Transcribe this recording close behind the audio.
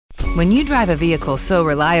When you drive a vehicle so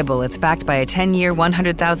reliable it's backed by a 10-year,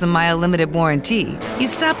 100,000-mile limited warranty, you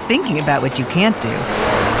stop thinking about what you can't do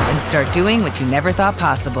and start doing what you never thought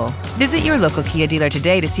possible. Visit your local Kia dealer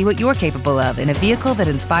today to see what you're capable of in a vehicle that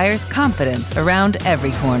inspires confidence around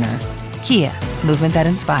every corner. Kia, movement that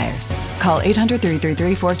inspires. Call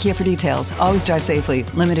 800-333-4KIA for details. Always drive safely.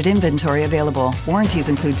 Limited inventory available. Warranties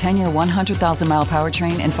include 10-year 100,000-mile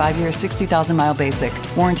powertrain and 5-year 60,000-mile basic.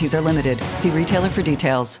 Warranties are limited. See retailer for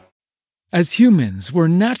details. As humans, we're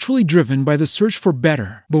naturally driven by the search for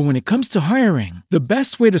better. But when it comes to hiring, the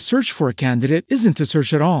best way to search for a candidate isn't to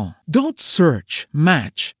search at all. Don't search,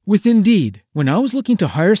 match with Indeed. When I was looking to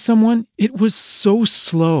hire someone, it was so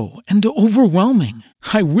slow and overwhelming.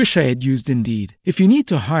 I wish I had used Indeed. If you need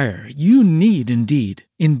to hire, you need Indeed.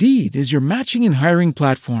 Indeed is your matching and hiring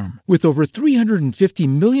platform with over 350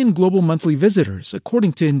 million global monthly visitors,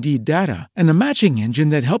 according to Indeed data, and a matching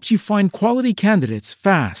engine that helps you find quality candidates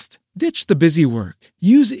fast. Ditch the busy work.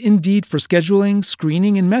 Use Indeed for scheduling,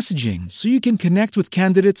 screening, and messaging so you can connect with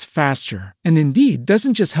candidates faster. And Indeed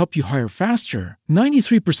doesn't just help you hire faster.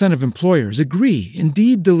 93% of employers agree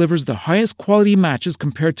Indeed delivers the highest quality matches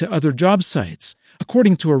compared to other job sites,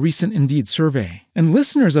 according to a recent Indeed survey. And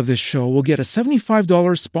listeners of this show will get a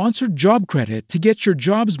 $75 sponsored job credit to get your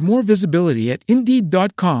jobs more visibility at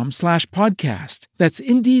Indeed.com/podcast. That's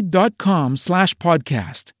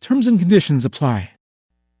Indeed.com/podcast. Terms and conditions apply.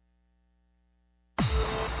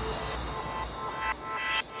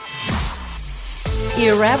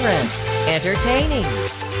 Irreverent, entertaining,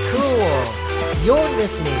 cool. You're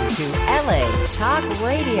listening to LA Talk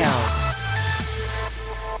Radio.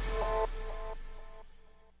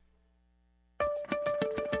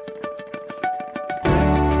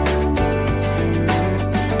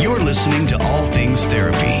 You're listening to All Things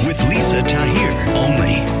Therapy with Lisa Tahir,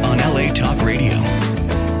 only on LA Talk Radio.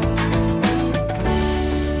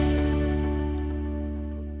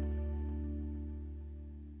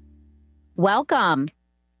 Welcome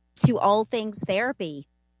to All Things Therapy.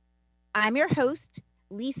 I'm your host,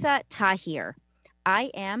 Lisa Tahir. I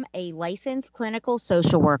am a licensed clinical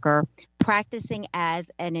social worker practicing as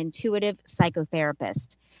an intuitive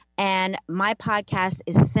psychotherapist. And my podcast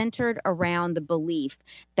is centered around the belief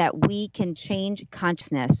that we can change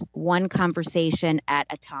consciousness one conversation at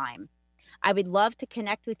a time. I would love to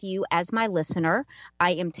connect with you as my listener.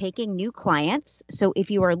 I am taking new clients. So if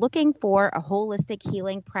you are looking for a holistic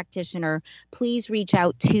healing practitioner, please reach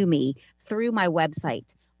out to me through my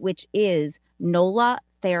website, which is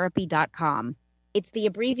nolatherapy.com. It's the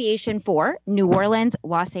abbreviation for New Orleans,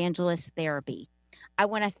 Los Angeles Therapy. I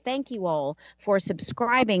want to thank you all for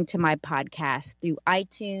subscribing to my podcast through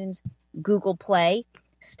iTunes, Google Play,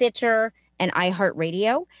 Stitcher, and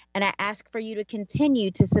iHeartRadio. And I ask for you to continue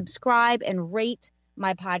to subscribe and rate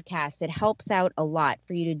my podcast. It helps out a lot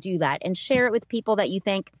for you to do that and share it with people that you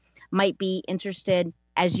think might be interested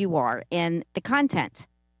as you are in the content.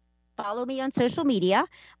 Follow me on social media.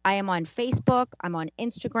 I am on Facebook. I'm on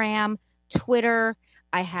Instagram, Twitter.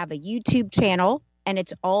 I have a YouTube channel, and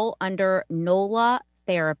it's all under NOLA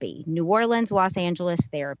Therapy, New Orleans, Los Angeles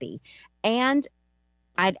Therapy. And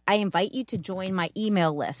I invite you to join my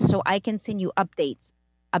email list so I can send you updates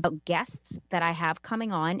about guests that I have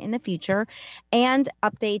coming on in the future and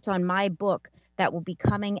updates on my book that will be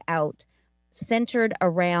coming out centered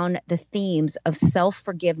around the themes of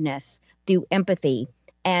self-forgiveness through empathy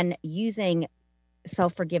and using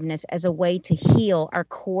self-forgiveness as a way to heal our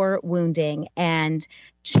core wounding and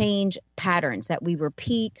change patterns that we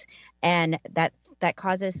repeat and that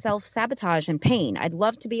causes self-sabotage and pain. I'd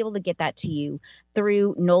love to be able to get that to you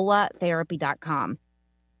through nolatherapy.com.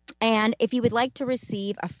 And if you would like to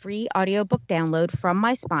receive a free audiobook download from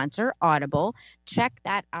my sponsor, Audible, check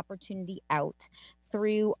that opportunity out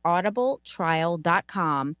through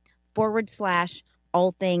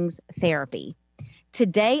audibletrial.com/allthingstherapy.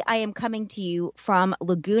 Today, I am coming to you from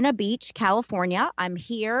Laguna Beach, California. I'm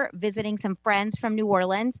here visiting some friends from New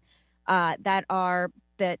Orleans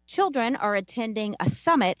the children are attending a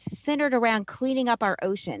summit centered around cleaning up our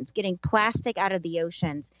oceans, getting plastic out of the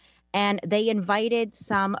oceans. And they invited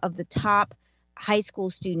some of the top high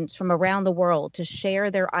school students from around the world to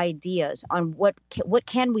share their ideas on what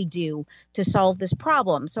can we do to solve this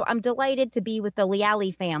problem. So I'm delighted to be with the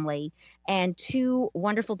Leali family and two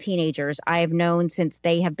wonderful teenagers I have known since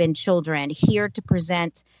they have been children, here to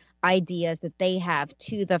present ideas that they have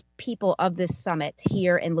to the people of this summit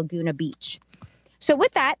here in Laguna Beach. So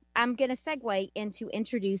with that, I'm going to segue into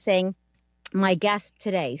introducing my guest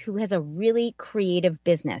today, who has a really creative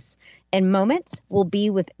business. In moments, we'll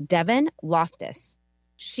be with Devin Loftus.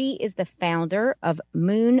 She is the founder of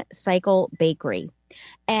Moon Cycle Bakery,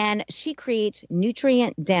 and she creates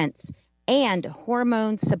nutrient-dense and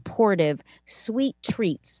hormone-supportive sweet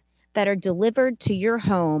treats that are delivered to your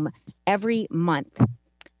home every month.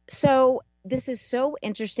 So this is so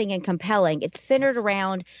interesting and compelling. It's centered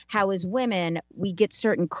around how, as women, we get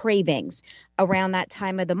certain cravings around that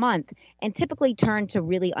time of the month and typically turn to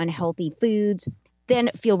really unhealthy foods, then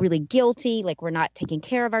feel really guilty, like we're not taking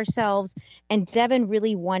care of ourselves. And Devin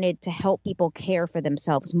really wanted to help people care for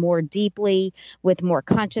themselves more deeply with more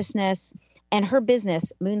consciousness. And her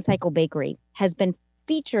business, Moon Cycle Bakery, has been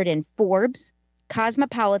featured in Forbes,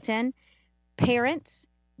 Cosmopolitan, Parents,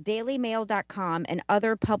 DailyMail.com, and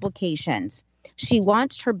other publications. She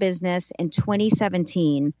launched her business in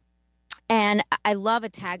 2017. And I love a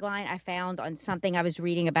tagline I found on something I was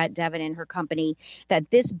reading about Devin and her company, that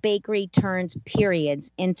this bakery turns periods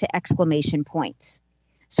into exclamation points.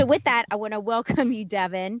 So with that, I want to welcome you,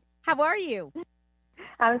 Devin. How are you?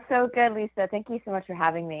 I'm so good, Lisa. Thank you so much for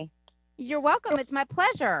having me. You're welcome. It's my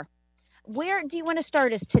pleasure. Where do you want to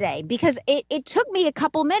start us today? Because it took me a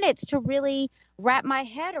couple minutes to really wrap my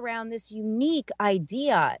head around this unique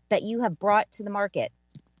idea that you have brought to the market.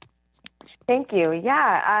 Thank you.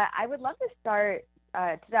 Yeah, I would love to start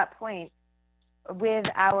to that point with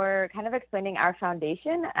our kind of explaining our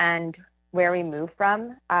foundation and where we move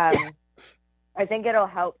from. I think it'll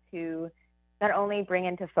help to not only bring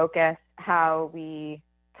into focus how we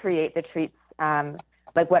create the treats,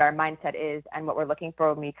 like what our mindset is and what we're looking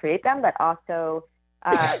for when we create them, but also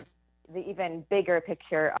the even bigger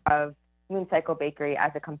picture of Moon Cycle Bakery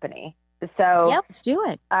as a company. So yep, let's do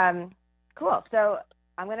it. Cool. So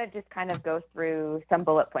I'm going to just kind of go through some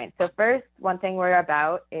bullet points. So first, one thing we're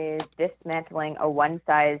about is dismantling a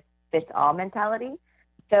one-size-fits-all mentality.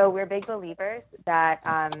 So we're big believers that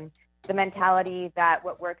the mentality that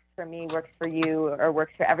what works for me works for you or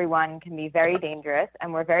works for everyone can be very dangerous.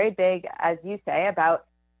 And we're very big, as you say, about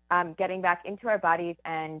getting back into our bodies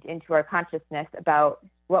and into our consciousness about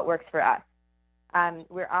what works for us.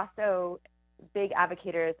 We're also big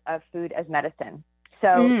advocates of food as medicine.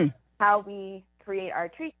 So how we create our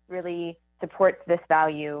treats really supports this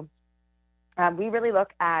value. We really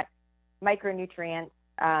look at micronutrients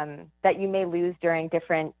that you may lose during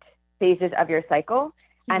different phases of your cycle.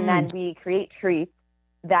 And then we create treats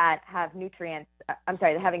that have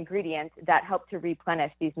ingredients that help to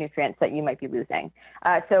replenish these nutrients that you might be losing.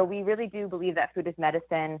 So we really do believe that food is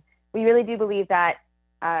medicine. We really do believe that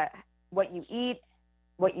what you eat,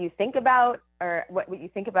 what you think about, or what you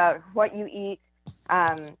think about what you eat,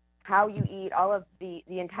 how you eat, all of the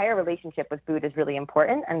entire relationship with food is really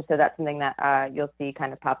important. And so that's something that you'll see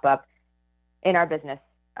kind of pop up in our business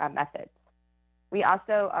methods. We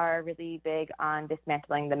also are really big on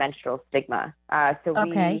dismantling the menstrual stigma. We're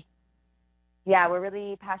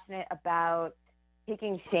really passionate about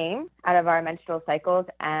taking shame out of our menstrual cycles,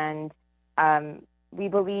 and we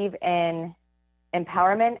believe in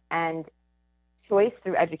empowerment and choice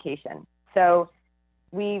through education. So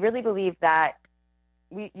we really believe that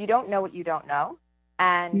you don't know what you don't know,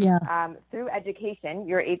 and through education,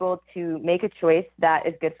 you're able to make a choice that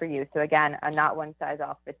is good for you. So again, a not one size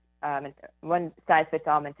fits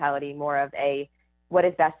all mentality, more of a what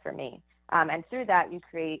is best for me. And through that, you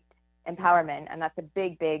create empowerment, and that's a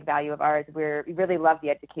big, big value of ours. We really love the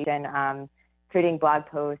education, creating blog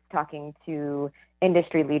posts, talking to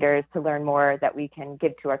industry leaders to learn more that we can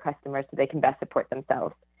give to our customers so they can best support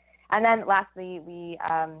themselves. And then lastly, we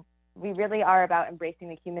really are about embracing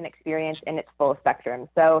the human experience in its full spectrum.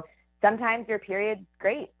 So sometimes your period's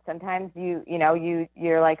great. Sometimes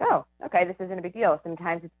you're like, oh, okay, this isn't a big deal.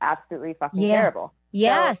 Sometimes it's absolutely fucking terrible.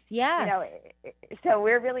 Yes. So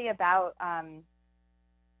we're really about,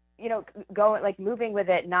 moving with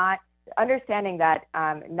it, not understanding that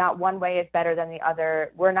not one way is better than the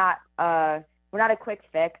other. We're not a quick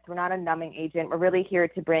fix. We're not a numbing agent. We're really here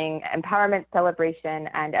to bring empowerment, celebration,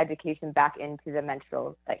 and education back into the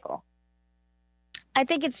menstrual cycle. I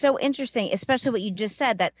think it's so interesting, especially what you just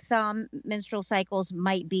said, that some menstrual cycles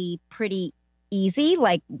might be pretty easy,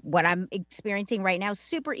 like what I'm experiencing right now,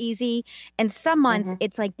 super easy. And some months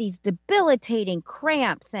it's like these debilitating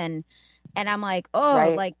cramps and I'm like,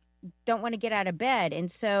 like don't want to get out of bed. And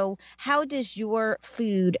so how does your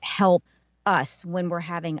food help us when we're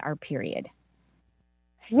having our period?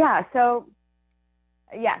 Yeah. So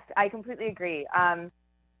yes, I completely agree.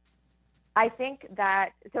 I think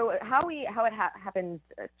that how it happens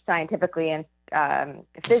scientifically and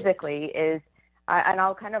physically is, and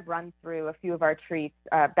I'll kind of run through a few of our treats,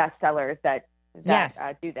 bestsellers that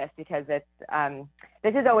do this, because it's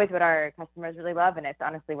this is always what our customers really love, and it's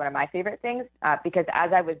honestly one of my favorite things, because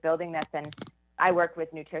as I was building this and I work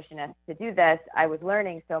with nutritionists to do this, I was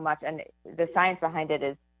learning so much, and the science behind it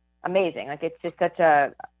is amazing. Like, it's just such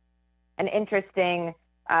an interesting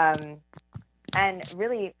and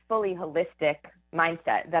really fully holistic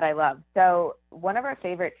mindset that I love. So one of our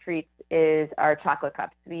favorite treats is our chocolate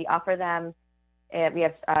cups. We offer them. We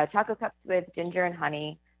have chocolate cups with ginger and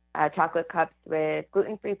honey, chocolate cups with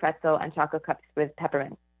gluten-free pretzel, and chocolate cups with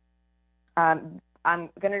peppermint. I'm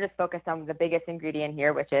going to just focus on the biggest ingredient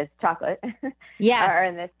here, which is chocolate. Yes. Or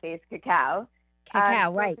in this case, cacao.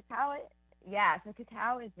 Cacao, right. So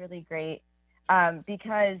cacao is really great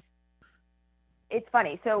because it's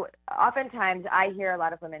funny. So oftentimes I hear a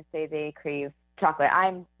lot of women say they crave chocolate.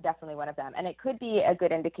 I'm definitely one of them. And it could be a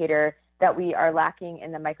good indicator that we are lacking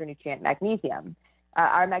in the micronutrient magnesium.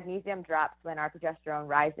 Our magnesium drops when our progesterone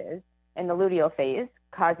rises in the luteal phase,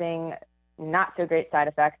 causing not so great side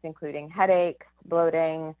effects, including headaches,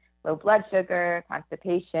 bloating, low blood sugar,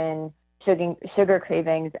 constipation, sugar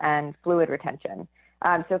cravings, and fluid retention.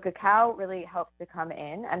 So cacao really helps to come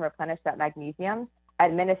in and replenish that magnesium,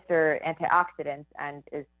 administer antioxidants, and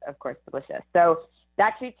is, of course, delicious. So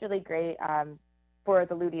that treat's really great for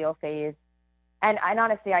the luteal phase. And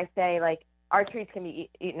honestly, I say, like, our treats can be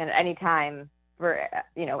eaten at any time for,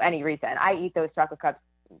 any reason. I eat those chocolate cups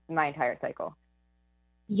my entire cycle.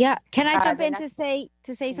 Yeah. Can I jump in to say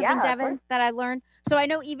something, Yeah, Devin, that I learned? So I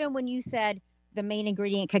know even when you said the main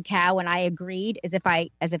ingredient cacao, and I agreed as if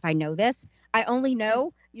I know this, I only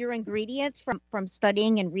know your ingredients from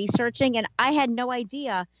studying and researching, and I had no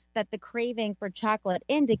idea that the craving for chocolate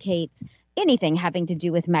indicates anything having to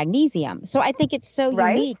do with magnesium. So I think it's so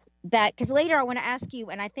unique that, because later I want to ask you,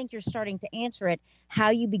 and I think you're starting to answer it,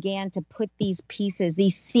 how you began to put these pieces,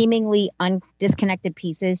 these seemingly disconnected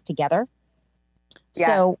pieces together. Yeah.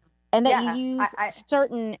 So, and that you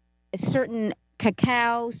use certain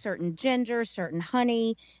cacao, certain ginger, certain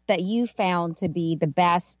honey that you found to be the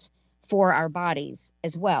best for our bodies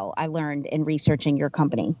as well. I learned in researching your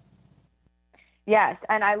company. Yes,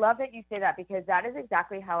 and I love that you say that, because that is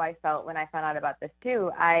exactly how I felt when I found out about this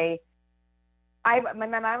too. My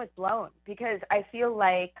mind was blown, because I feel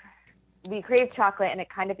like we crave chocolate and it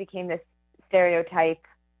kind of became this stereotype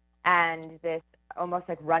and this almost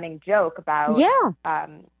like running joke about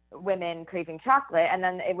women craving chocolate, and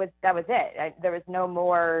then that was it. There was no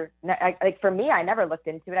more. Like, for me, I never looked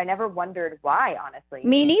into it. I never wondered why, honestly.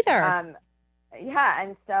 Me neither.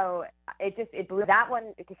 And so it blew, that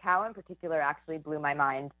one, cacao in particular, actually blew my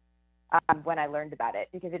mind when I learned about it,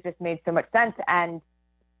 because it just made so much sense. And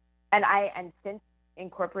since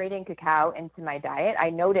incorporating cacao into my diet, I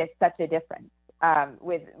noticed such a difference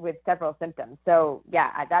with several symptoms. So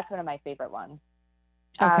yeah, that's one of my favorite ones.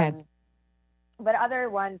 Okay. But other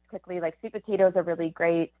ones, quickly, like sweet potatoes are really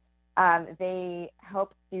great. They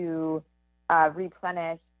help to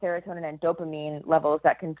replenish serotonin and dopamine levels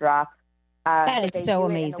that can drop. That is so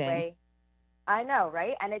amazing. I know,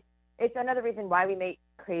 right? And it's another reason why we may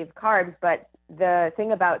crave carbs. But the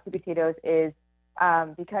thing about sweet potatoes is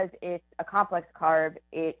because it's a complex carb,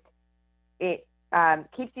 it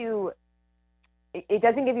keeps you. It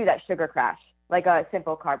doesn't give you that sugar crash like a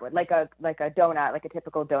simple carb would, like a donut, like a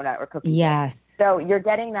typical donut or cookie. Yes. So you're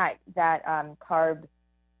getting that carb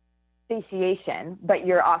satiation, but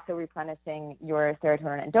you're also replenishing your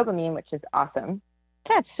serotonin and dopamine, which is awesome.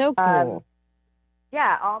 That's so cool.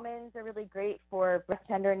 Almonds are really great for breast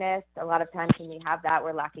tenderness. A lot of times when we have that,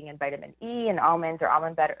 we're lacking in vitamin E, and almonds or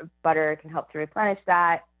almond butter can help to replenish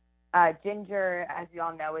that. Ginger, as you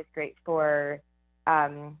all know, is great for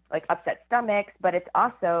like upset stomachs, but it's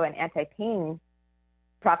also an anti-pain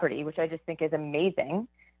property, which I just think is amazing.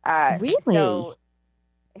 Really? So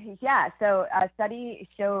a study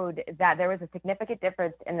showed that there was a significant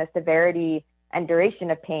difference in the severity and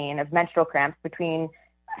duration of pain of menstrual cramps between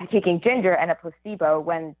taking ginger and a placebo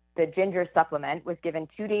when the ginger supplement was given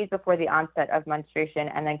 2 days before the onset of menstruation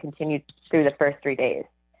and then continued through the first 3 days.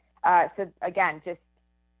 So again, just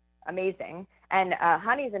amazing. And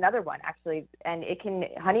honey is another one, actually, and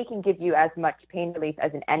honey can give you as much pain relief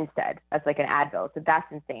as an NSAID, as like an Advil. So that's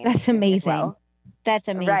insane. That's amazing. Well. That's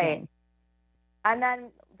amazing. Right. And then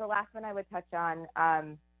the last one I would touch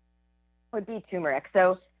on would be turmeric.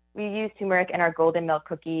 So we use turmeric in our golden milk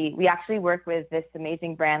cookie. We actually work with this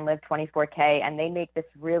amazing brand, Live 24K, and they make this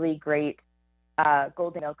really great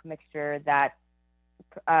golden milk mixture that's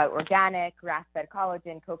organic, grass-fed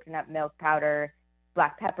collagen, coconut milk powder,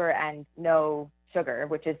 black pepper, and no sugar,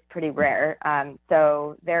 which is pretty rare.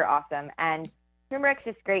 So they're awesome. And turmeric's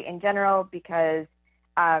just great in general because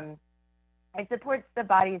it supports the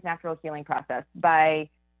body's natural healing process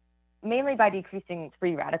mainly by decreasing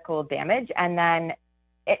free radical damage. And then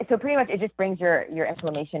so pretty much it just brings your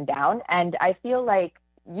inflammation down. And I feel like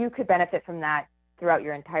you could benefit from that throughout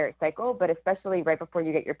your entire cycle, but especially right before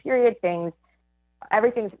you get your period,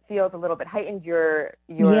 everything feels a little bit heightened. Your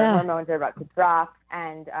hormones are about to drop,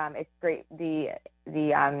 and it's great. The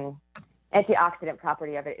antioxidant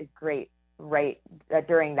property of it is great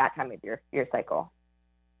during that time of your cycle.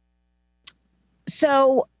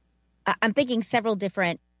 So I'm thinking several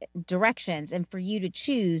different directions, and for you to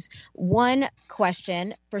choose one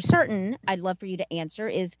question for certain, I'd love for you to answer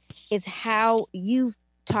is how you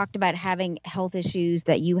talked about having health issues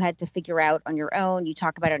that you had to figure out on your own. You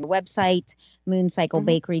talk about it on your website,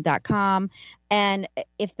 mooncyclebakery.com. And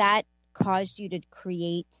if that caused you to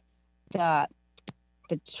create the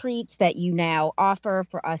treats that you now offer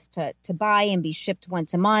for us to buy and be shipped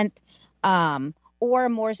once a month, or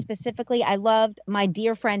more specifically, I loved my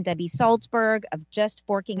dear friend Debbie Salzberg of Just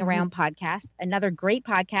Forking Around podcast, another great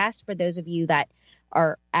podcast for those of you that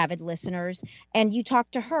are avid listeners. And you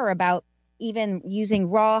talked to her about even using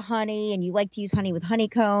raw honey, and you like to use honey with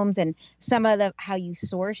honeycombs, and some of how you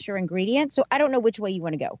source your ingredients. So I don't know which way you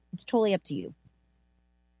want to go. It's totally up to you.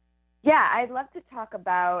 Yeah, I'd love to talk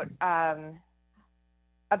about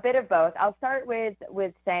a bit of both. I'll start with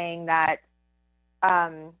saying that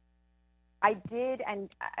I did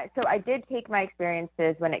take my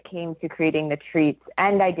experiences when it came to creating the treats,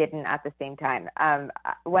 and I didn't at the same time.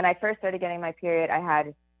 When I first started getting my period, I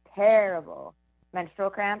had terrible menstrual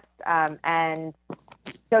cramps, and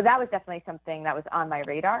so that was definitely something that was on my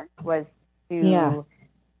radar, was to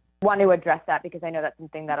want to address that, because I know that's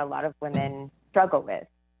something that a lot of women struggle with.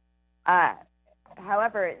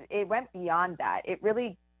 However, it went beyond that. It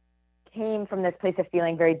really came from this place of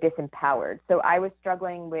feeling very disempowered. So I was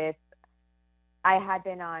struggling with, I had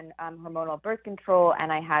been on hormonal birth control,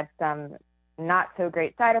 and I had some not so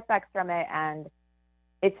great side effects from it. And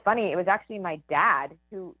it's funny, it was actually my dad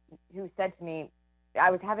who said to me, I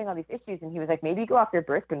was having all these issues, and he was like, maybe go off your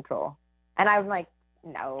birth control. And I was like,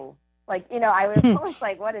 no, like, I was almost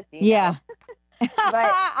like, what is he? Yeah. But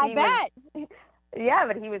I bet. Yeah,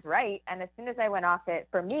 but he was right. And as soon as I went off it,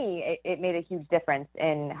 for me, it made a huge difference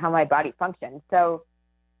in how my body functioned. So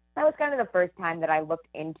that was kind of the first time that I looked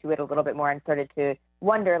into it a little bit more and started to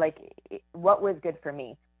wonder, like, what was good for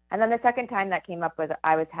me. And then the second time that came up was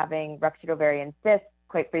I was having ruptured ovarian cysts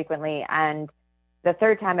quite frequently. And the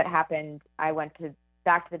third time it happened, I went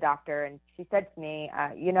back to the doctor, and she said to me,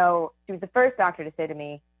 she was the first doctor to say to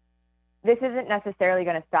me, this isn't necessarily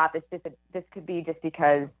going to stop. This could be just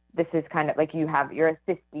because this is kind of like you're a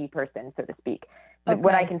cysty person, so to speak. But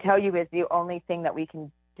what I can tell you is the only thing that we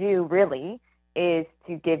can do really is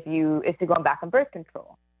to go back on birth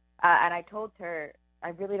control. And I told her, I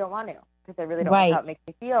really don't want to, because I really don't know how it makes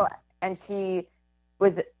me feel. And she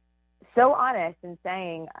was so honest in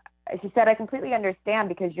saying, she said, I completely understand,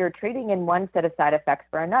 because you're trading in one set of side effects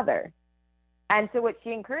for another. And so what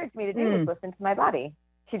she encouraged me to do was listen to my body.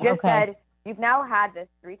 She just said, you've now had this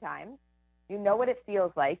 3 times. You know what it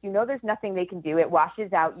feels like. There's nothing they can do. It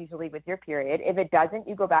washes out usually with your period. If it doesn't,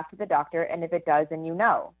 you go back to the doctor. And if it does, then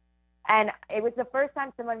And it was the first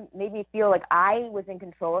time someone made me feel like I was in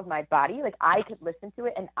control of my body, like I could listen to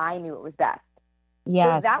it and I knew it was best.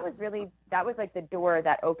 Yes. So that was like the door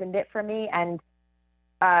that opened it for me. And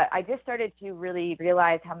I just started to really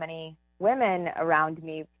realize how many women around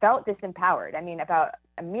me felt disempowered. I mean, about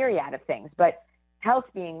a myriad of things, but health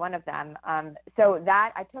being one of them. So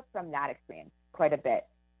that I took from that experience quite a bit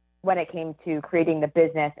when it came to creating the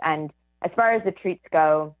business. And as far as the treats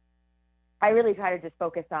go, I really try to just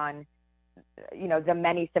focus on, the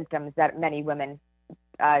many symptoms that many women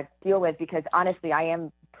deal with, because honestly, I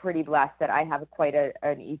am pretty blessed that I have quite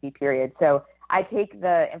an easy period. So I take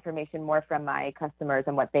the information more from my customers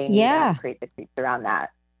and what they need and create the treats around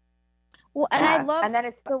that. Well, and I love, and then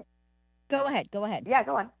it's, go ahead. Yeah,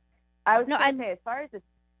 go on. I was going to say, as far as the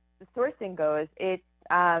sourcing goes, it's,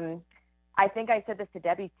 I think I said this to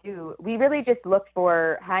Debbie too. We really just look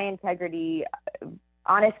for high integrity,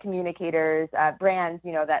 honest communicators, brands,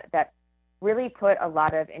 that really put a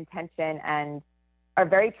lot of intention and are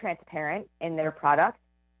very transparent in their product.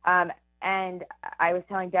 And I was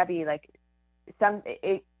telling Debbie, like,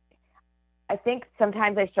 I think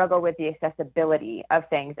sometimes I struggle with the accessibility of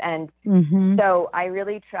things. And so I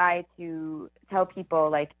really try to tell people,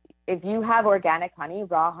 like, if you have organic honey,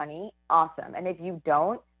 raw honey, awesome. And if you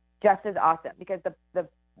don't, just as awesome, because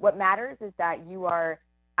what matters is that you are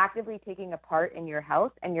actively taking a part in your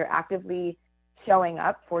health and you're actively showing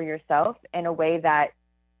up for yourself in a way that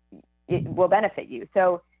it will benefit you.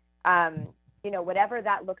 So, whatever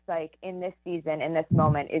that looks like in this season, in this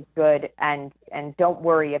moment, is good. And don't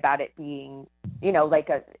worry about it being like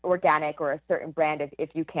a organic or a certain brand if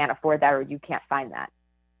you can't afford that or you can't find that.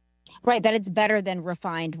 Right, that it's better than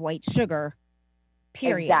refined white sugar,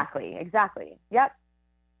 period. Exactly. Yep.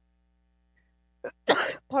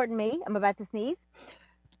 Pardon me, I'm about to sneeze.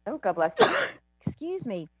 Oh, God bless you. Excuse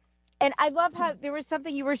me. And I love how there was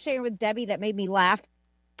something you were sharing with Debbie that made me laugh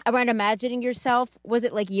around imagining yourself. Was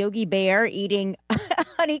it like Yogi Bear eating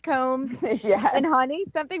honeycombs and honey?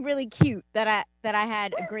 Something really cute that I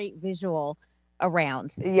had a great visual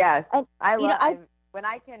around. Yes, and, I love when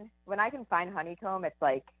I can find honeycomb. It's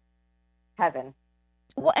like heaven.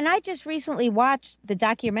 Well, and I just recently watched the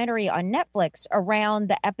documentary on Netflix around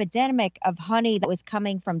the epidemic of honey that was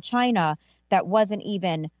coming from China that wasn't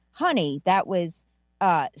even honey, that was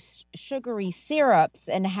sugary syrups,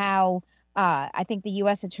 and how I think the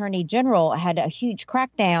U.S. Attorney General had a huge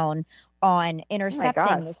crackdown on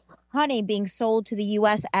intercepting this honey being sold to the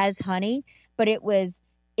U.S. as honey, but it was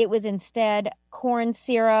instead corn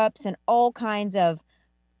syrups and all kinds of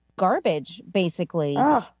garbage, basically.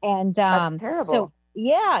 Oh, and that's terrible.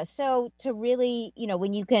 So to really,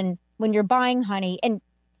 when you're buying honey, and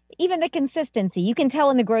even the consistency, you can tell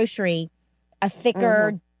in the grocery a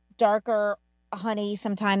thicker, darker honey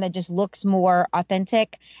sometimes that just looks more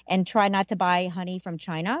authentic. And try not to buy honey from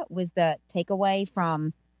China was the takeaway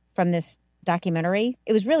from this documentary.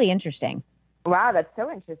 It was really interesting. Wow, that's so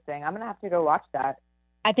interesting. I'm gonna have to go watch that.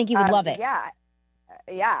 I think you would love it. Yeah.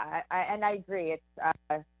 And I agree. It's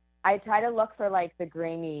I try to look for like the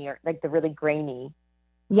grainy or like the really grainy.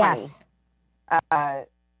 Yes. Honey.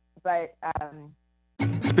 But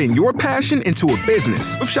Spin your passion into a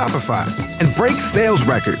business with Shopify and break sales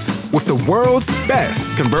records with the world's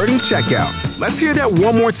best converting checkout. Let's hear that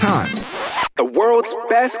one more time. The world's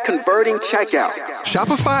best converting checkout.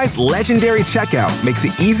 Shopify's legendary checkout makes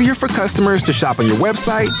it easier for customers to shop on your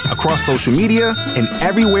website, across social media, and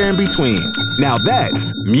everywhere in between. Now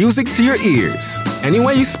that's music to your ears. Any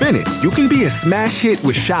way you spin it, you can be a smash hit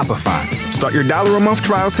with Shopify. Start your $1 a month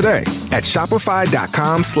trial today at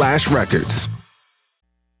shopify.com/records.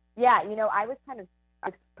 Yeah, I was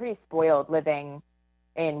pretty spoiled living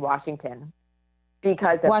in Washington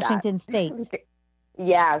because of Washington that. State.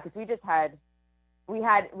 Yeah, because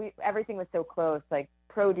everything was so close, like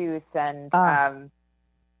produce and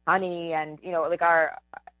honey, and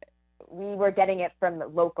we were getting it from the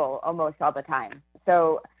local almost all the time.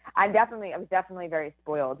 So I was definitely very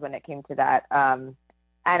spoiled when it came to that. And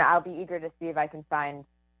I'll be eager to see if I can find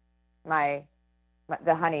the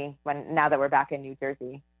honey now that we're back in New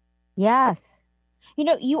Jersey. Yes.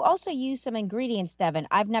 You also use some ingredients, Devin,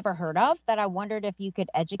 I've never heard of, that I wondered if you could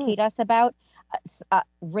educate us about.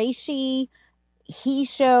 Reishi,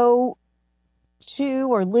 Hisho, Chu,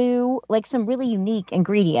 or Lu, like some really unique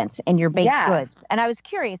ingredients in your baked goods. And I was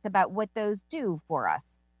curious about what those do for us.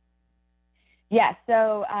 Yeah,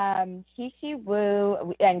 so Hishi,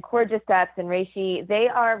 Wu, and cordyceps and reishi, they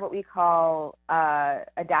are what we call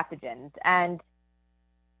adaptogens. And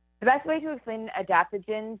the best way to explain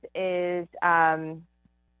adaptogens is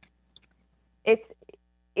it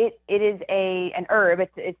is an herb.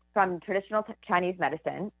 It's from traditional Chinese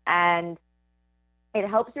medicine, and it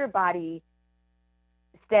helps your body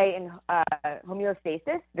stay in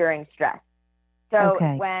homeostasis during stress. So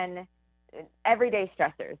when everyday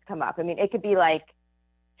stressors come up, I mean, it could be like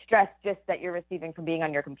stress just that you're receiving from being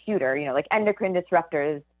on your computer, like endocrine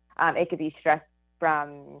disruptors. It could be stress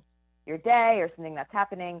from your day or something that's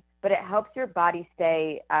happening, but it helps your body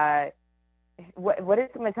stay. What did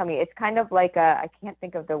someone tell me? It's kind of like I can't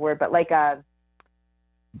think of the word, but like that's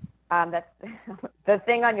the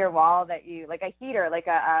thing on your wall that you, like a heater, like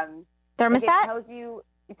a thermostat? Like it tells you,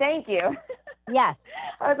 thank you. Yes.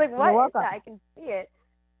 I was like, what is that? I can see it.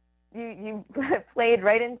 You played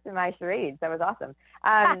right into my charades. That was awesome.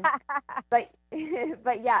 But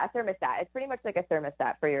yeah, a thermostat. It's pretty much like a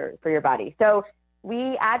thermostat for your body. So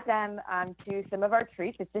we add them to some of our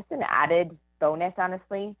treats. It's just an added bonus,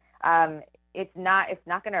 honestly. It's not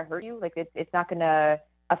going to hurt you. Like it's not going to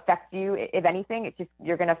affect you. If anything, it's just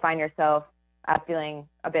you're going to find yourself feeling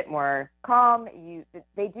a bit more calm.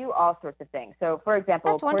 They do all sorts of things. So, for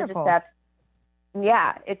example, cordyceps.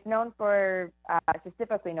 Yeah, it's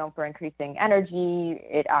specifically known for increasing energy.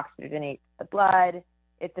 It oxygenates the blood.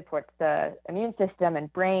 It supports the immune system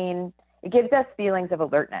and brain. It gives us feelings of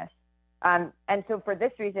alertness. And so for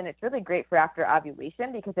this reason, it's really great for after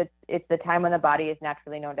ovulation because it's the time when the body is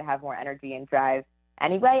naturally known to have more energy and drive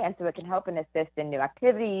anyway. And so it can help and assist in new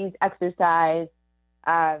activities, exercise.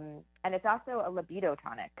 And it's also a libido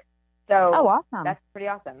tonic. So awesome. That's pretty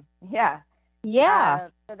awesome. Yeah. Yeah.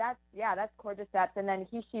 So that's cordyceps. And then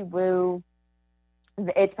Hishi Wu,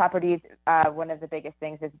 its properties, one of the biggest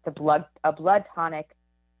things is it's a blood tonic,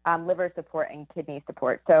 liver support and kidney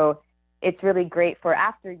support. So it's really great for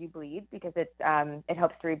after you bleed because it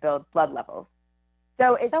helps to rebuild blood levels.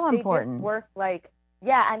 So it's so important. They just work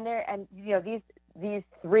these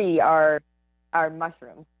three are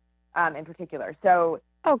mushrooms in particular. So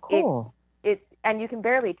cool. It's and you can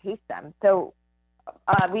barely taste them. So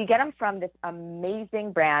we get them from this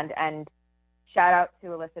amazing brand, and shout out to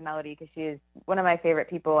Alyssa Melody because she is one of my favorite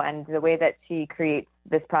people, and the way that she creates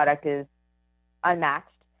this product is unmatched.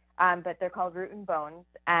 But they're called Root and Bones,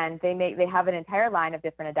 and they have an entire line of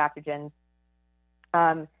different adaptogens.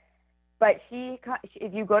 But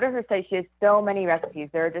if you go to her site, she has so many recipes.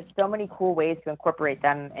 There are just so many cool ways to incorporate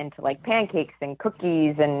them into like pancakes and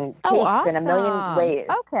cookies and cakes awesome. in a million ways.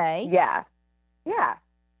 Okay. Yeah.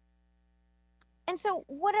 And so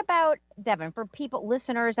what about, Devin, for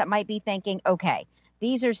listeners that might be thinking, okay,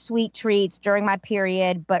 these are sweet treats during my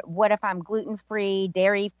period, but what if I'm gluten-free,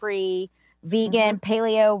 dairy-free, vegan,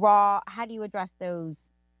 paleo, raw? How do you address those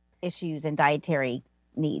issues and dietary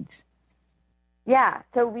needs? Yeah,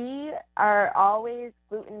 so we are always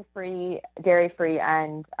gluten-free, dairy-free,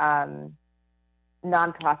 and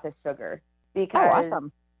non-processed sugar. Because,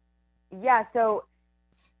 awesome. Yeah, so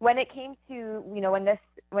when it came to,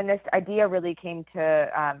 when this idea really came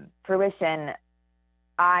to fruition,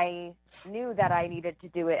 I knew that I needed to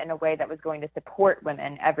do it in a way that was going to support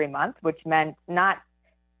women every month, which meant not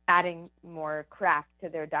adding more crap to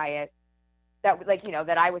their diet that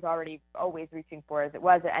that I was already always reaching for as it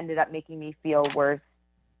was. It ended up making me feel worse,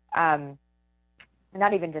 not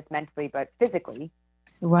even just mentally, but physically.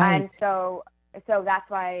 Right. And so that's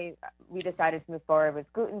why we decided to move forward with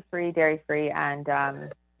gluten-free, dairy-free, and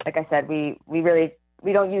like I said, we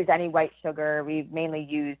don't use any white sugar. We mainly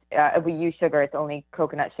use if we use sugar, it's only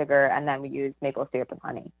coconut sugar, and then we use maple syrup and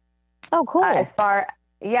honey. Oh, cool.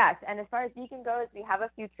 Yes, and as far as vegan goes, we have a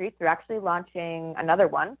few treats. We're actually launching another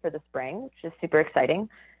one for the spring, which is super exciting.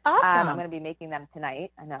 Awesome. I'm going to be making them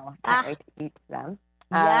tonight. I know. I can't wait to eat them.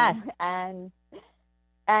 Yes.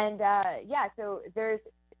 So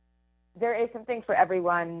there is something for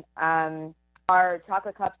everyone. Our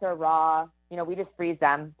chocolate cups are raw. We just freeze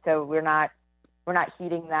them, so we're not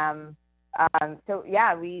heating them.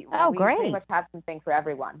 We pretty much have something for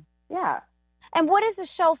everyone. Yeah. And what is the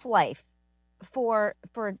shelf life for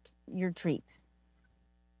your treats?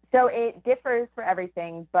 So it differs for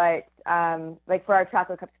everything, but like for our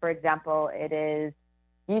chocolate cups, for example,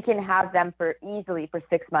 you can have them easily for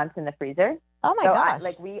 6 months in the freezer. Oh my gosh!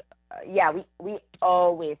 We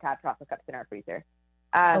always have chocolate cups in our freezer,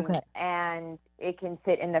 and it can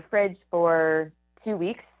sit in the fridge for 2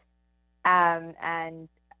 weeks, and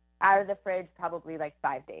out of the fridge probably like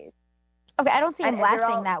 5 days. Okay, I don't see them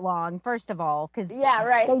lasting that long, first of all, because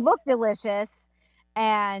they look delicious,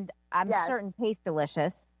 and I'm certain taste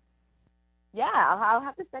delicious. Yeah, I'll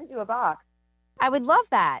have to send you a box. I would love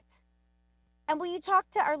that. And will you talk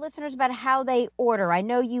to our listeners about how they order? I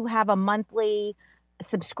know you have a monthly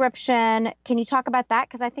subscription. Can you talk about that?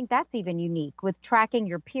 Because I think that's even unique with tracking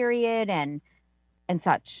your period and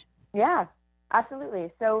such. Yeah,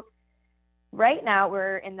 absolutely. So right now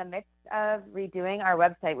we're in the midst of redoing our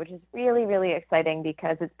website, which is really, really exciting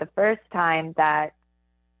because it's the first time that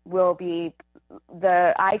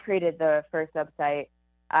I created the first website.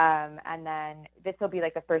 And then this will be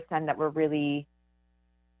like the first time that we're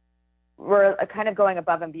kind of going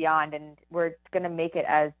above and beyond, and we're going to make it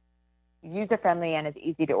as user-friendly and as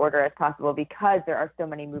easy to order as possible because there are so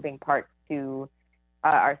many moving parts to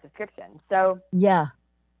our subscription. So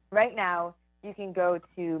right now you can go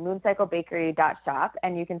to mooncyclebakery.shop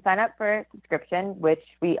and you can sign up for a subscription, which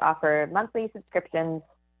we offer monthly subscriptions,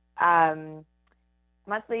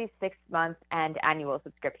 monthly, 6 month, and annual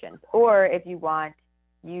subscriptions. Or if you want,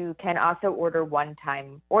 you can also order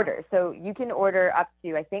one-time orders. So you can order up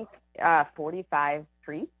to, I think, 45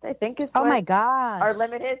 treats, I think is what my God, our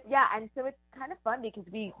limit is. Yeah, and so it's kind of fun because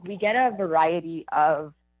we get a variety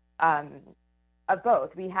of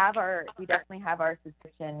both. We definitely have our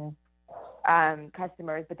subscription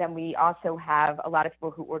customers, but then we also have a lot of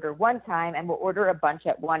people who order one time and will order a bunch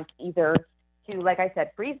at once, either to, like I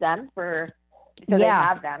said, freeze them so they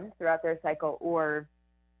have them throughout their cycle, or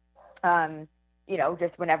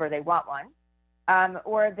just whenever they want one.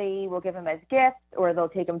 Or they will give them as gifts, or they'll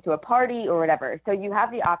take them to a party or whatever. So you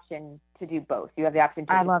have the option to do both. You have the option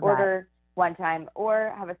to order one time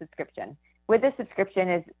or have a subscription. With the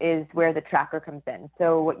subscription is where the tracker comes in.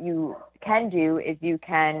 So what you can do is you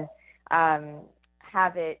can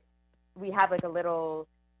have it. We have like a little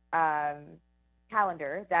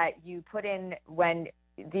calendar that you put in when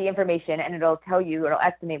the information, and it'll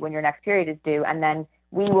estimate when your next period is due, and then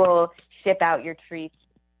we will ship out your treats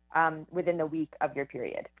within the week of your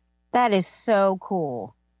period. That is so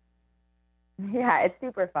cool. Yeah, it's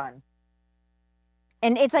super fun.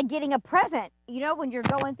 And it's like getting a present, when you're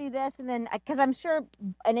going through this, and then, because I'm sure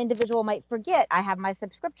an individual might forget, I have my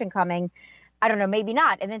subscription coming. I don't know, maybe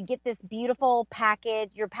not. And then get this beautiful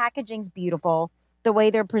package. Your packaging's beautiful. The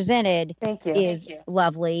way they're presented is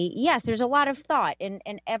lovely. Yes, there's a lot of thought in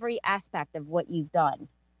every aspect of what you've done.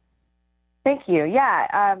 Thank you.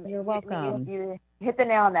 Yeah. You're welcome. You hit the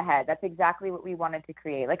nail on the head. That's exactly what we wanted to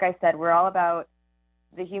create. Like I said, we're all about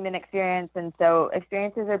the human experience. And so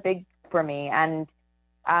experiences are big for me. And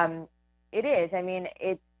it is. I mean,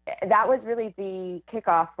 that was really the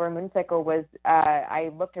kickoff for Mooncycle was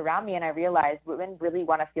I looked around me and I realized women really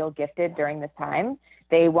want to feel gifted during this time.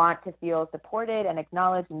 They want to feel supported and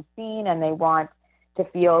acknowledged and seen, and they want to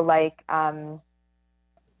feel like they're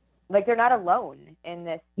not alone in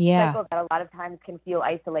this cycle that a lot of times can feel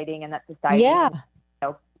isolating, and that society. Yeah.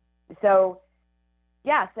 So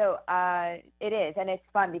it is, and it's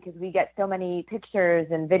fun because we get so many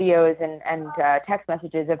pictures and videos and text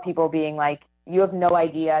messages of people being like, you have no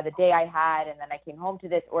idea the day I had, and then I came home to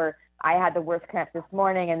this, or I had the worst cramps this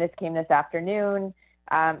morning and this came this afternoon.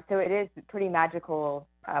 So it is pretty magical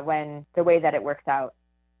when the way that it works out.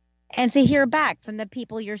 And to hear back from the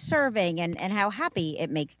people you're serving and how happy it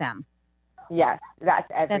makes them. Yes, that's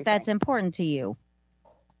everything. That's important to you.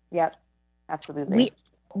 Yep, absolutely.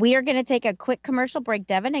 We are going to take a quick commercial break,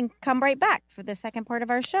 Devin, and come right back for the second part of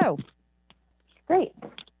our show. Great.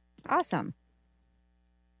 Awesome.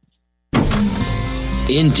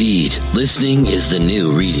 Indeed, listening is the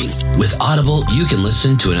new reading. With Audible, you can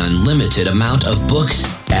listen to an unlimited amount of books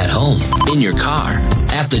at home, in your car,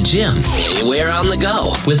 at the gym, anywhere on the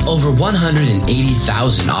go. With over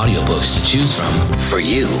 180,000 audiobooks to choose from. For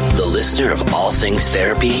you, the listener of All Things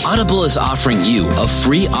Therapy, Audible is offering you a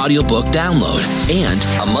free audiobook download and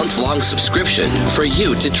a month-long subscription for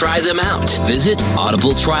you to try them out. Visit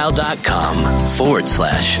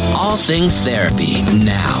audibletrial.com/All Things Therapy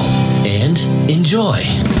now and enjoy.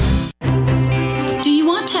 Do you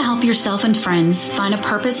want to help yourself and friends find a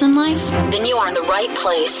purpose in life? Then you are in the right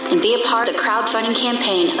place and be a part of the crowdfunding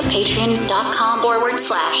campaign of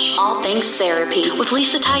patreon.com/All Things Therapy with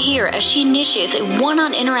Lisa Tahir as she initiates a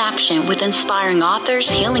one-on interaction with inspiring authors,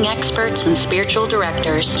 healing experts, and spiritual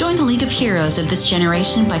directors. Join the League of Heroes of this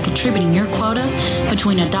generation by contributing your quota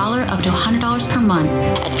between $1 up to $100 per month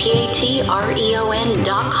at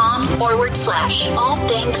patreon.com/All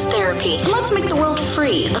Things Therapy. And let's make the world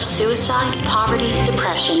free of suicide, poverty,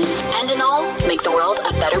 depression, and in all, make the world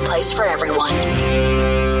a better place for everyone.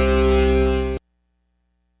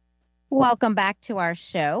 Welcome back to our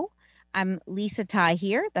show. I'm Lisa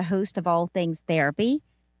Tahir, the host of All Things Therapy.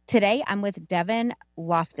 Today, I'm with Devin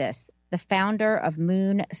Loftus, the founder of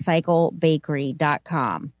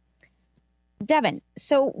MoonCycleBakery.com. Devin,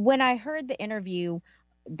 so when I heard the interview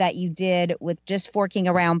that you did with Just Forking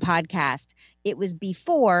Around podcast, it was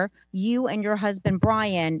before you and your husband,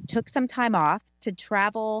 Brian, took some time off to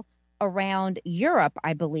travel around Europe,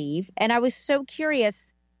 I believe. And I was so curious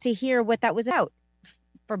to hear what that was about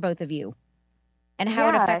for both of you and how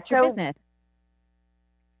it affects your business.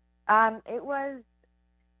 It was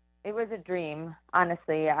a dream,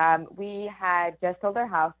 honestly. We had just sold our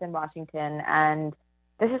house in Washington, and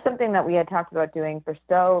this is something that we had talked about doing for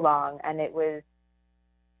so long, and it was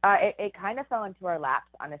it kind of fell into our laps,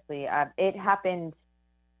 honestly. It happened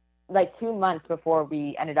like 2 months before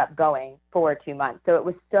we ended up going for 2 months. So it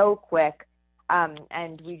was so quick,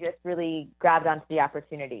 and we just really grabbed onto the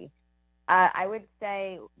opportunity. I would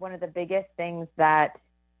say one of the biggest things that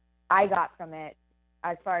I got from it,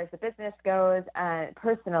 as far as the business goes, and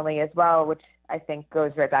personally as well, which I think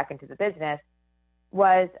goes right back into the business,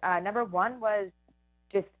 was number one was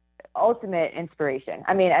just ultimate inspiration.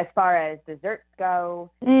 I mean, as far as desserts go,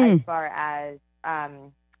 as far as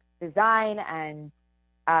design and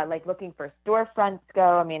like looking for storefronts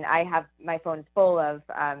go. I mean, I have my phone's full of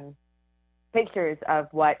pictures of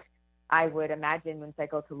what I would imagine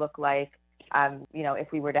Mooncycle to look like,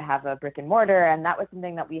 if we were to have a brick and mortar. And that was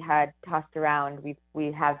something that we had tossed around.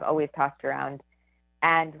 We have always tossed around.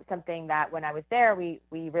 And something that when I was there, we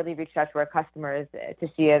really reached out to our customers to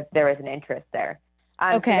see if there was an interest there.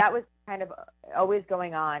 So that was kind of always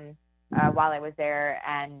going on while I was there,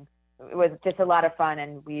 and it was just a lot of fun,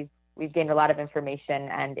 and we've gained a lot of information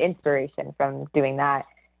and inspiration from doing that.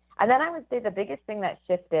 And then I would say the biggest thing that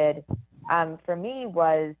shifted for me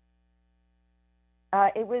was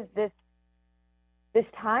it was this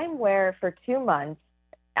time where for 2 months,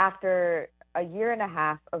 after a year and a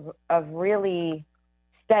half of really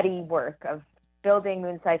steady work of building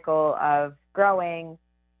Moon Cycle, of growing.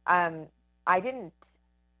 I didn't,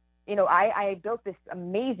 I built this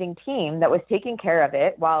amazing team that was taking care of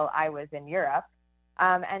it while I was in Europe.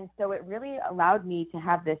 And so it really allowed me to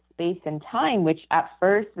have this space and time, which at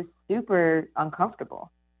first was super uncomfortable.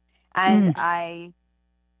 And I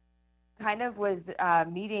kind of was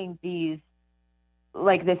meeting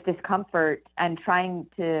this discomfort and trying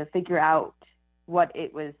to figure out what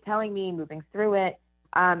it was telling me, moving through it.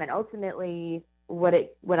 And ultimately what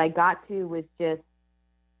I got to was just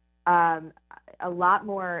a lot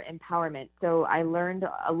more empowerment. So I learned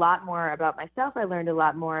a lot more about myself. I learned a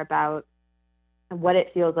lot more about what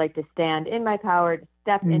it feels like to stand in my power, to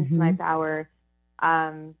step into my power,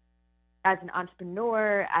 as an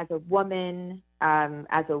entrepreneur, as a woman,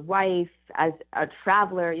 as a wife, as a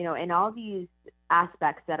traveler, in all these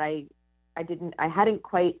aspects that I hadn't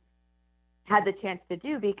quite had the chance to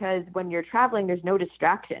do, because when you're traveling, there's no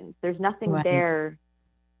distractions. There's nothing there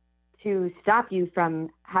to stop you from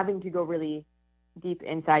having to go really deep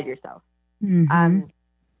inside yourself.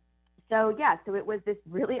 So it was this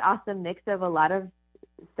really awesome mix of a lot of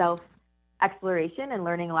self-exploration and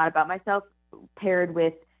learning a lot about myself, paired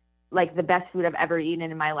with like the best food I've ever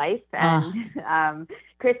eaten in my life, and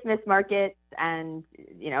Christmas markets, and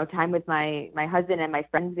time with my husband and my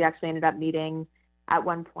friends. We actually ended up meeting at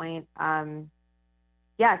one point.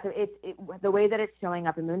 So the way that it's showing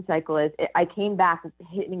up in Moon Cycle is I came back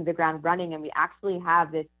hitting the ground running, and we actually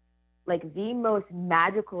have this like the most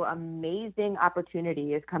magical, amazing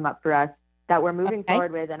opportunity has come up for us that we're moving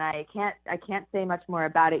forward with, and I can't say much more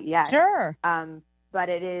about it yet. Sure. But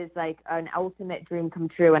it is like an ultimate dream come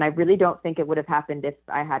true, and I really don't think it would have happened if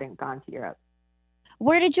I hadn't gone to Europe.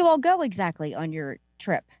 Where did you all go exactly on your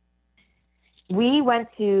trip? We went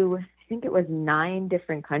to, I think it was 9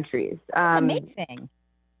 different countries. Amazing.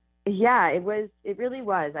 Yeah, it really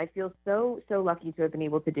was. I feel so lucky to have been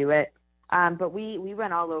able to do it. But we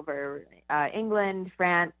went all over England,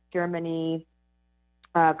 France, Germany,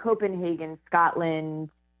 Copenhagen, Scotland,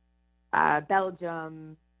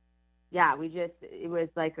 Belgium. Yeah, it was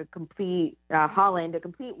like a complete Holland, a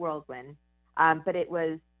complete whirlwind. But it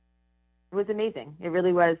was amazing. It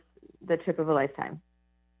really was the trip of a lifetime.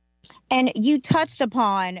 And you touched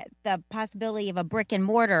upon the possibility of a brick and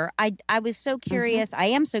mortar. I was so curious. I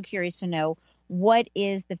am so curious to know, what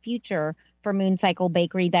is the future for Moon Cycle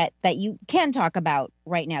Bakery that you can talk about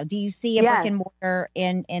right now? Do you see a brick and mortar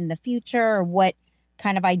in the future, or what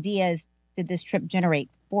kind of ideas did this trip generate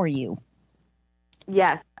for you?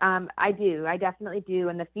 Yes, I do. I definitely do.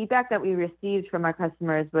 And the feedback that we received from our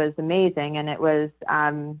customers was amazing. And it was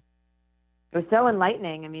so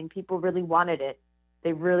enlightening. I mean, people really wanted it.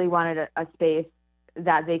 They really wanted a space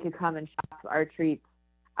that they could come and shop our treats.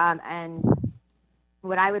 And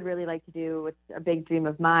what I would really like to do, it's a big dream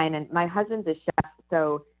of mine, and my husband's a chef,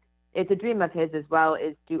 so it's a dream of his as well,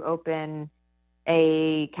 is to open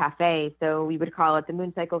a cafe. So we would call it the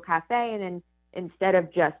Moon Cycle Cafe, and then instead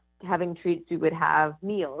of just having treats, we would have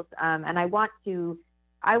meals. And I want to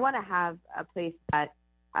have a place that,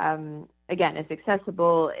 again, is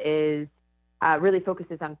accessible, is really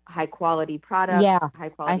focuses on high quality products, high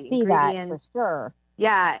quality ingredients. I see that for sure.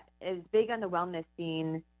 Yeah, is big on the wellness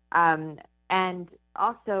scene, and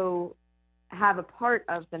also have a part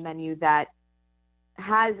of the menu that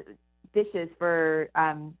has dishes for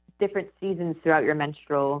different seasons throughout your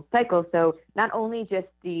menstrual cycle. So not only just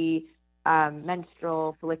the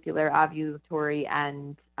menstrual, follicular, ovulatory,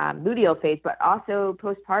 and luteal phase, but also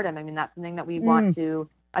postpartum. I mean, that's something that we want to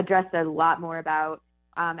address a lot more about,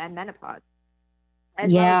 and menopause,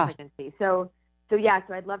 as well as pregnancy. So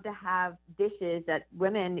I'd love to have dishes that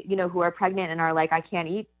women, who are pregnant and are like, I can't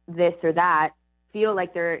eat this or that, feel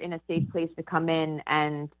like they're in a safe place to come in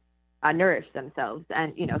and nourish themselves.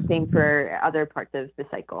 And, same for other parts of the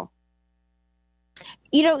cycle.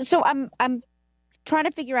 So I'm trying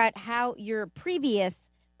to figure out how your previous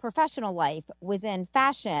professional life was in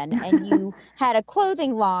fashion, and you had a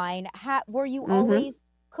clothing line. Were you always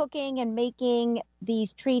cooking and making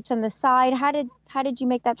these treats on the side? How did you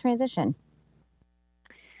make that transition?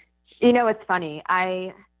 It's funny.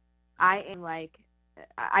 I am like,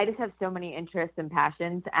 I just have so many interests and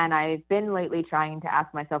passions, and I've been lately trying to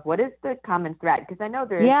ask myself, what is the common thread? Because I know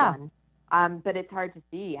there is one, but it's hard to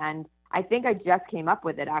see. And I think I just came up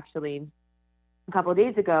with it actually a couple of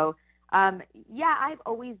days ago. I've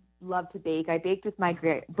always loved to bake. I baked with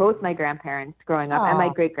both my grandparents growing up and my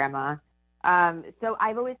great grandma. So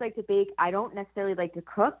I've always liked to bake. I don't necessarily like to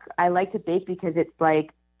cook. I like to bake because it's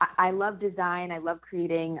like, I love design. I love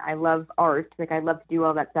creating. I love art. Like, I love to do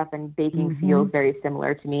all that stuff, and baking feels very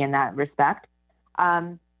similar to me in that respect.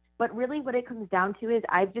 But But really what it comes down to is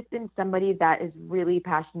I've just been somebody that is really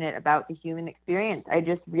passionate about the human experience. I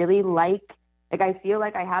just really like I feel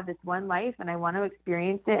like I have this one life and I want to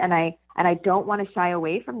experience it, and I don't want to shy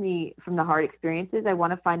away from the hard experiences. I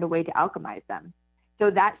want to find a way to alchemize them.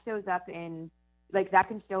 So that shows up in that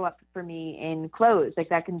can show up for me in clothes.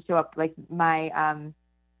 That can show up my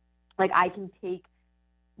I can take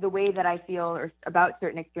the way that I feel or about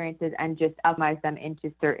certain experiences and just alchemize them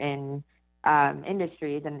into certain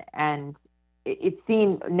industries, and it's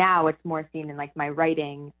seen now. It's more seen in my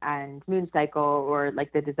writing and Moon Cycle, or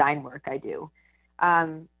the design work I do.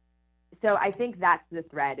 So I think that's the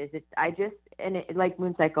thread. Like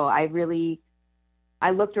Moon Cycle, I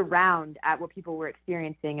looked around at what people were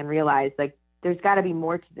experiencing and realized there's got to be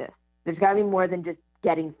more to this. There's got to be more than just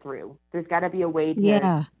getting through. There's got to be a way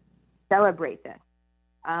to celebrate this.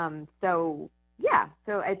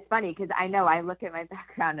 So it's funny because I know I look at my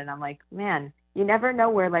background and I'm like, man, you never know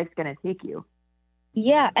where life's going to take you.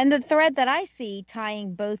 Yeah. And the thread that I see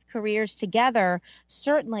tying both careers together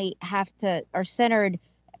certainly are centered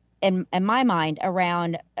in my mind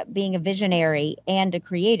around being a visionary and a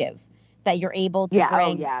creative, that you're able to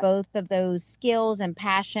bring both of those skills and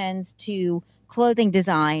passions to clothing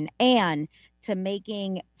design and to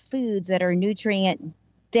making foods that are nutrient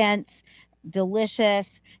dense, delicious,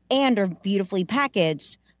 and are beautifully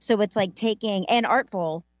packaged. So it's taking, and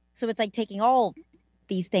artful. So it's taking all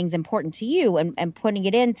these things important to you and putting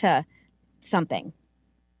it into something.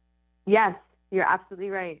 Yes, you're absolutely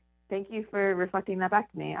right. Thank you for reflecting that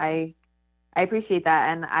back to me. I appreciate that.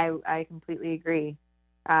 And I completely agree.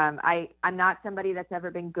 I'm not somebody that's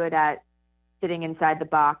ever been good at sitting inside the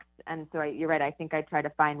box. And so you're right. I think I try to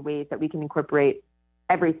find ways that we can incorporate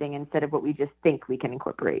everything instead of what we just think we can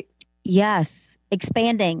incorporate. Yes.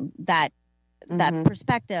 Expanding that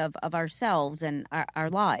perspective of ourselves and our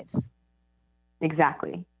lives.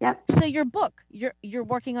 Exactly. Yep. So your book, you're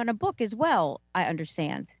working on a book as well, I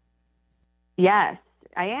understand. Yes,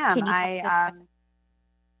 I am. Can you talk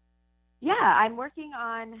I'm working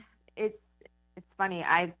on it's funny.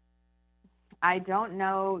 I don't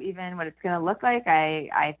know even what it's going to look like.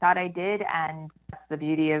 I thought I did, and that's the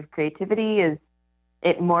beauty of creativity is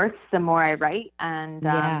it morphs the more I write, and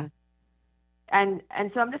so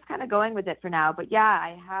I'm just kind of going with it for now. But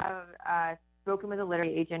I have spoken with a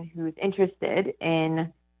literary agent who's interested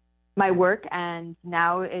in my work, and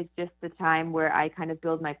now is just the time where I kind of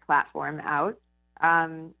build my platform out.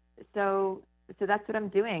 So that's what I'm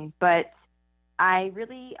doing. But I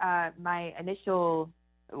really, my initial,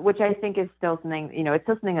 which I think is still something, it's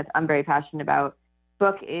still something that I'm very passionate about,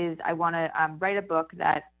 book is I want to write a book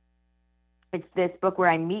that it's this book where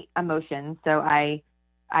I meet emotions. So I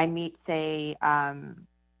meet, say,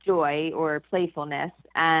 joy or playfulness,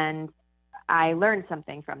 and I learn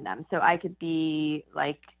something from them. So I could be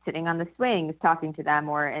sitting on the swings talking to them,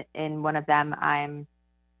 or in one of them I'm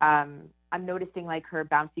noticing her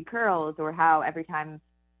bouncy curls, or how every time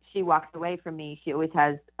she walks away from me, she always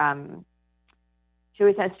has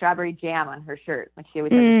strawberry jam on her shirt. She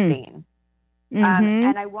always has a stain.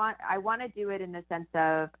 And I want to do it in the sense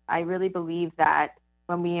of, I really believe that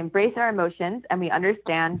when we embrace our emotions and we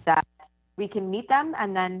understand that we can meet them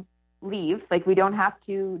and then leave, we don't have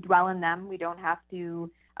to dwell in them. We don't have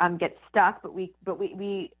to get stuck, but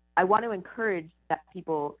I want to encourage that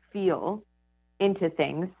people feel into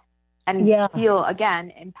things and feel,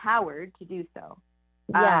 again, empowered to do so.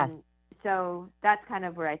 So that's kind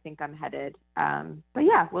of where I think I'm headed.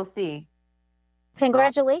 But we'll see.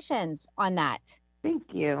 Congratulations on that. Thank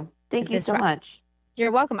you. Thank you so much.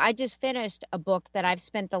 You're welcome. I just finished a book that I've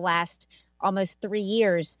spent the last almost 3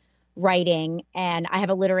 years writing, and I have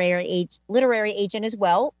a literary agent as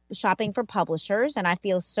well, shopping for publishers, and I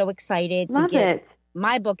feel so excited to get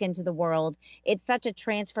my book into the world. It's such a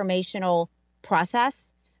transformational process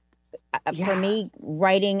for me,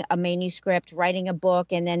 writing a manuscript, writing a book,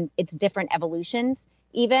 and then it's different evolutions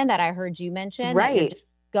even that I heard you mention. Right. That you're just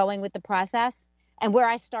going with the process, and where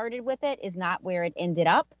I started with it is not where it ended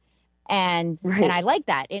up. And I like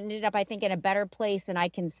that. It ended up, I think, in a better place than I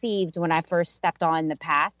conceived when I first stepped on the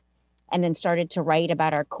path and then started to write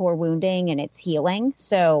about our core wounding and its healing.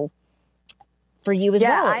 So for you as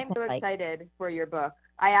well. Yeah, I'm so excited for your book.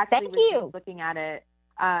 I actually was looking at it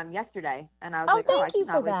yesterday, and I was I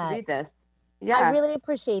cannot wait to read this. Yeah, I really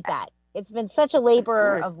appreciate that. It's been such a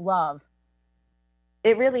labor of love.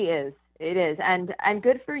 It really is. It is. And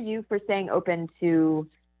good for you for staying open to,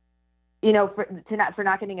 for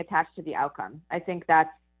not getting attached to the outcome. I think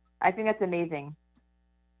that's amazing.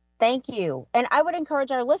 Thank you. And I would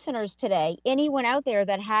encourage our listeners today, anyone out there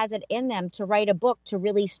that has it in them to write a book, to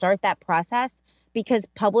really start that process, because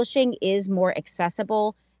publishing is more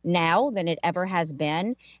accessible now than it ever has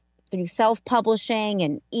been, through self-publishing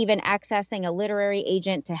and even accessing a literary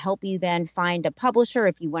agent to help you then find a publisher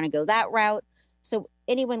if you want to go that route. So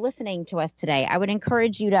anyone listening to us today, I would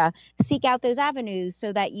encourage you to seek out those avenues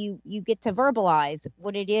so that you get to verbalize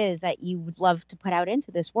what it is that you would love to put out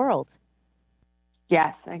into this world.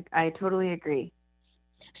 Yes, I totally agree.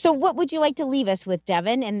 So what would you like to leave us with,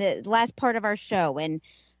 Devin, in the last part of our show and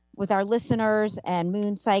with our listeners and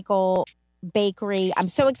Moon Cycle Bakery? I'm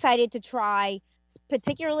so excited to try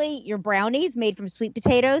particularly your brownies made from sweet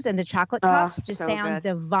potatoes, and the chocolate cups just sound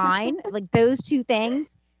divine. Like those two things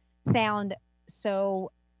sound so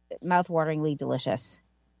mouthwateringly delicious.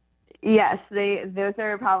 Yes, those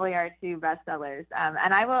are probably our two best sellers.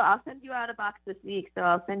 And I'll send you out a box this week. So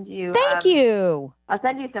I'll send you. Thank you. I'll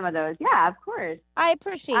send you some of those. Yeah, of course. I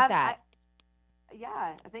appreciate that.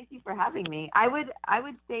 Thank you for having me. I would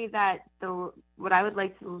say that what I would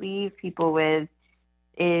like to leave people with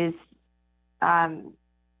is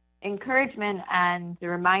encouragement and the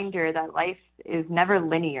reminder that life is never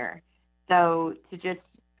linear. So to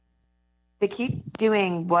keep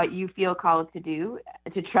doing what you feel called to do,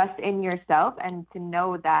 to trust in yourself, and to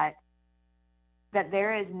know that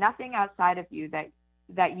there is nothing outside of you that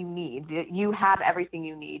you need. You have everything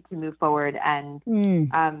you need to move forward and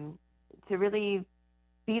to really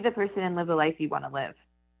be the person and live the life you want to live.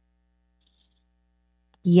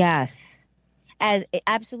 Yes.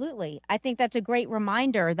 Absolutely. I think that's a great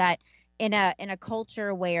reminder that in a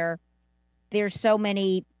culture where there's so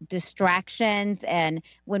many distractions, and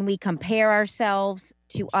when we compare ourselves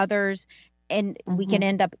to others, and we can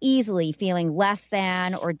end up easily feeling less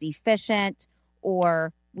than or deficient,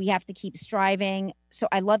 or we have to keep striving. So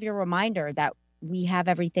I love your reminder that we have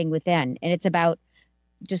everything within, and it's about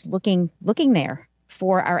just looking there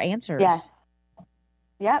for our answers. Yes.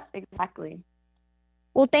 Yep, exactly.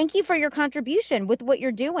 Well, thank you for your contribution with what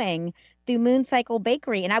you're doing through Moon Cycle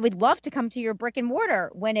Bakery. And I would love to come to your brick and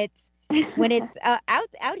mortar when it's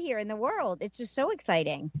out here in the world. It's just so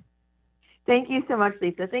exciting. Thank you so much,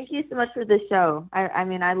 Lisa. Thank you so much for the show. I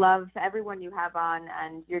mean, I love everyone you have on,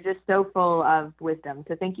 and you're just so full of wisdom.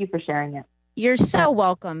 So thank you for sharing it. You're so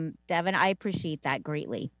welcome, Devin. I appreciate that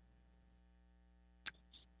greatly.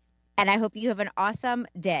 And I hope you have an awesome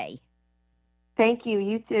day. Thank you.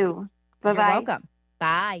 You too. Bye-bye. You're welcome.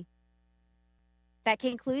 Bye. That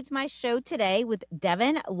concludes my show today with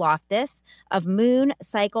Devin Loftus of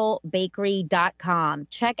mooncyclebakery.com.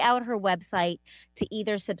 Check out her website to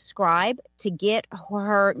either subscribe to get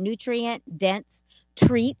her nutrient-dense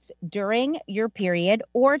treats during your period,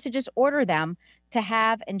 or to just order them to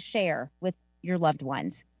have and share with your loved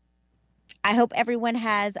ones. I hope everyone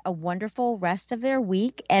has a wonderful rest of their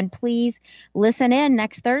week, and please listen in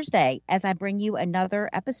next Thursday as I bring you another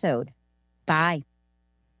episode. Bye.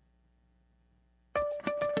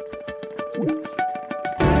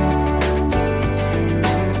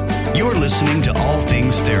 You're listening to All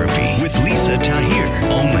Things Therapy with Lisa Tahir,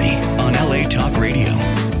 only on LA Talk Radio.